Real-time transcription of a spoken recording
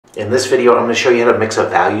In this video, I'm going to show you how to mix a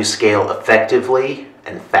value scale effectively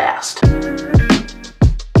and fast.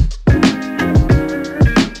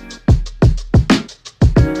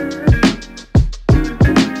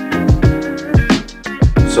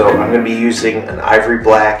 So I'm going to be using an ivory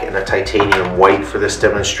black and a titanium white for this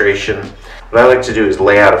demonstration. What I like to do is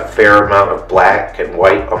lay out a fair amount of black and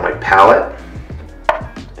white on my palette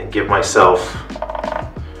and give myself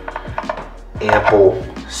ample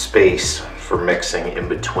space for mixing in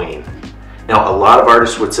between. Now, a lot of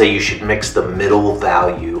artists would say you should mix the middle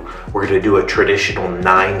value. We're going to do a traditional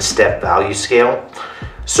 9-step value scale.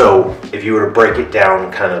 So if you were to break it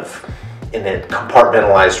down kind of in a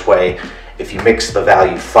compartmentalized way, if you mix the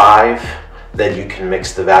value 5, then you can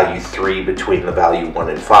mix the value 3 between the value 1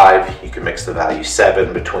 and 5. You can mix the value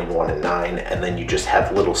 7 between 1 and 9, and then you just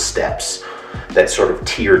have little steps that sort of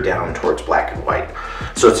tier down towards black and white.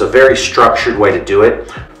 So it's a very structured way to do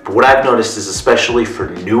it. But what I've noticed is, especially for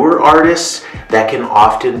newer artists, that can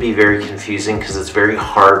often be very confusing because it's very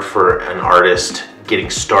hard for an artist getting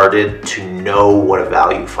started to know what a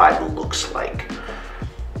value 5 looks like.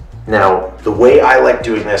 Now, the way I like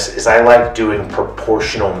doing this is I like doing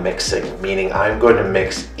proportional mixing, meaning I'm going to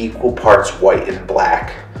mix equal parts white and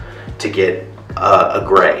black to get a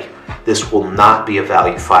gray. This will not be a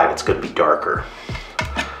value 5, it's going to be darker.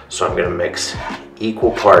 So I'm going to mix equal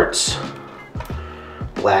parts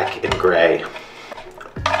black and gray,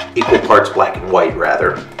 equal parts black and white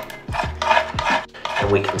rather.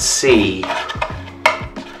 And we can see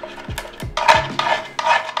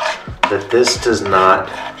that this does not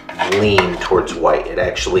lean towards white. It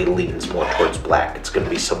actually leans more towards black. It's going to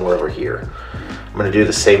be somewhere over here. I'm going to do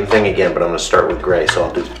the same thing again, but I'm going to start with gray. So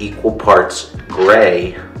I'll do equal parts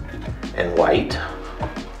gray and white.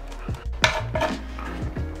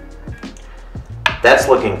 That's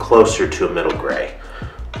looking closer to a middle gray.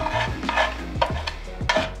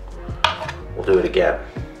 We'll do it again.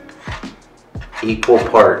 Equal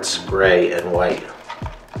parts gray and white.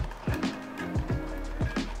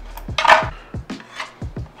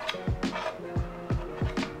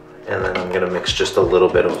 And then I'm going to mix just a little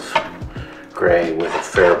bit of gray with a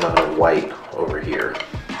fair amount of white over here.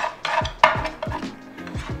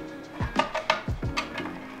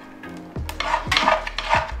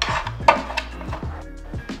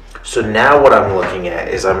 So now what I'm looking at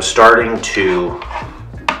is I'm starting to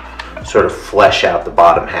sort of flesh out the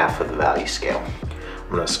bottom half of the value scale.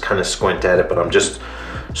 I'm going to kind of squint at it, but I'm just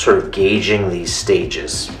sort of gauging these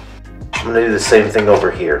stages. I'm going to do the same thing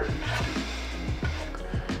over here.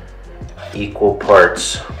 Equal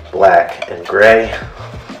parts black and gray.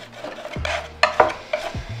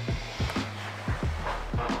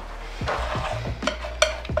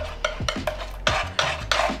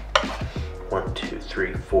 One, two,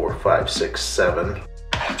 three, four, five, six, 7.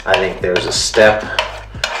 I think there's a step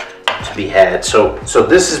to be had. So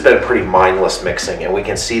this has been pretty mindless mixing, and we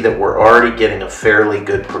can see that we're already getting a fairly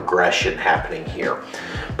good progression happening here.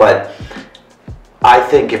 But I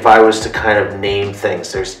think if I was to kind of name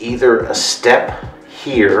things, there's either a step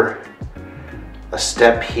here, a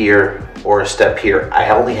step here, or a step here. I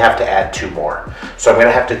only have to add 2 more. So I'm going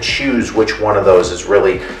to have to choose which one of those is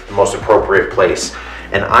really the most appropriate place.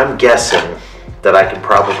 And I'm guessing that I can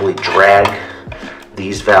probably drag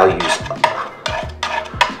these values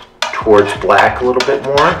towards black a little bit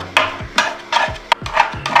more.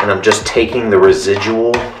 And I'm just taking the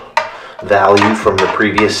residual value from the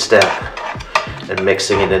previous step and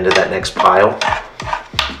mixing it into that next pile.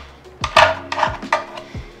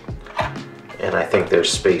 And I think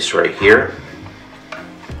there's space right here.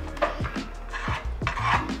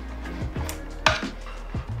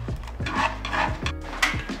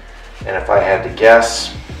 And if I had to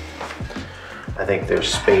guess, I think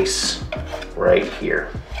there's space right here.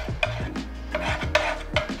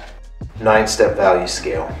 9-step value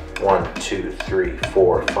scale. 1, 2, 3,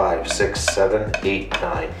 4, 5, 6, 7, 8,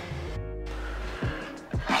 9.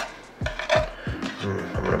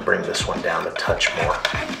 I'm going to bring this one down a touch more.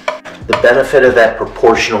 The benefit of that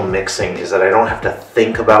proportional mixing is that I don't have to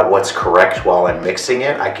think about what's correct while I'm mixing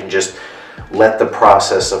it. I can just let the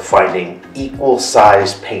process of finding equal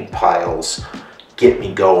sized paint piles get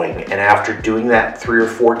me going. And after doing that 3 or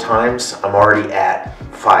 4 times, I'm already at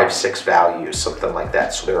 5, 6 values, something like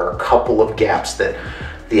that. So there are a couple of gaps that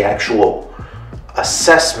the actual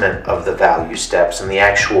assessment of the value steps and the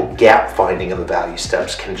actual gap finding of the value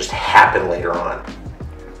steps can just happen later on.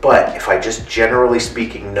 But if I just generally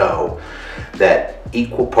speaking know that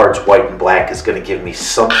equal parts white and black is going to give me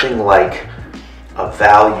something like a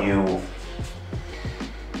value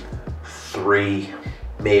 3,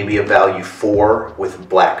 maybe a value 4 with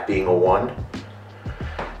black being a 1,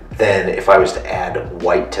 then if I was to add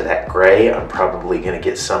white to that gray, I'm probably going to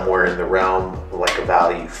get somewhere in the realm like a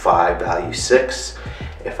value 5, value 6.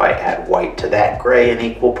 If I add white to that gray in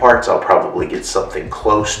equal parts, I'll probably get something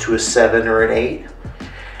close to a 7 or an 8.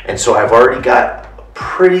 And so I've already got a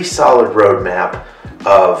pretty solid roadmap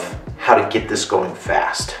of how to get this going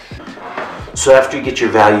fast. So after you get your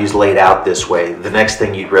values laid out this way, the next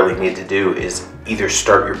thing you'd really need to do is either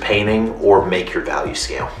start your painting or make your value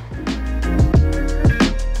scale.